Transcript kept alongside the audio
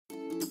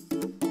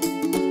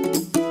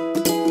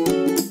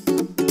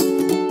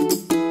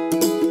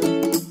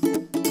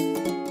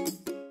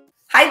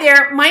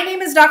there, my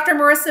name is Dr.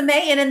 Marissa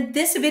May, and in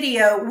this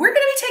video, we're going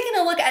to be taking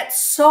a look at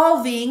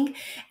solving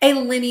a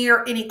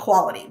linear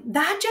inequality.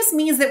 That just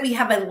means that we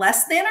have a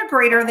less than or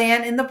greater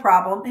than in the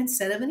problem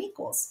instead of an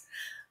equals.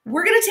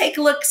 We're going to take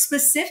a look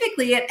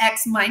specifically at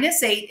x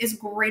minus 8 is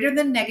greater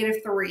than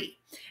negative 3.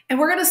 And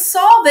we're going to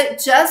solve it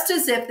just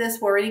as if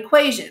this were an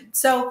equation.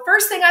 So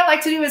first thing I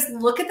like to do is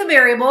look at the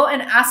variable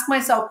and ask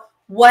myself,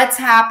 what's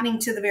happening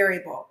to the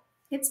variable?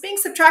 It's being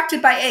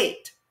subtracted by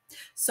 8.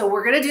 So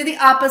we're going to do the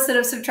opposite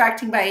of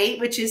subtracting by 8,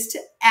 which is to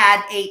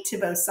add 8 to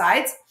both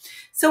sides.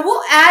 So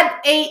we'll add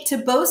 8 to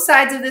both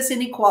sides of this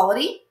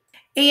inequality.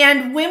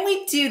 And when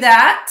we do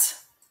that,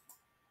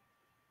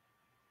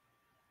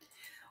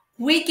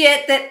 we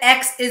get that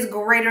x is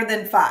greater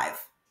than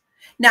 5.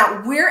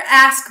 Now, we're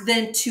asked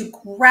then to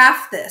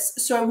graph this.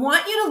 So I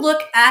want you to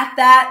look at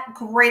that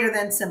greater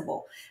than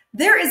symbol.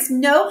 There is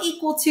no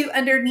equal to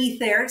underneath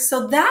there,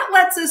 so that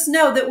lets us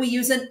know that we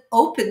use an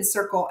open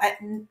circle at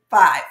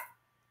 5.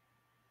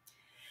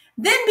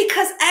 Then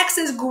because x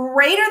is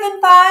greater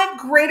than 5,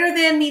 greater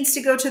than means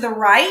to go to the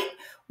right,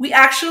 we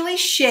actually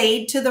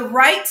shade to the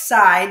right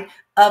side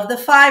of the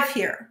 5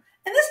 here.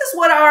 And this is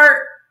what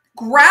our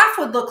graph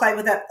would look like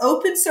with that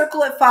open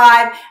circle at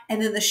 5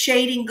 and then the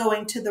shading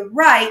going to the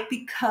right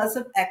because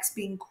of x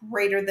being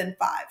greater than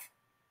 5.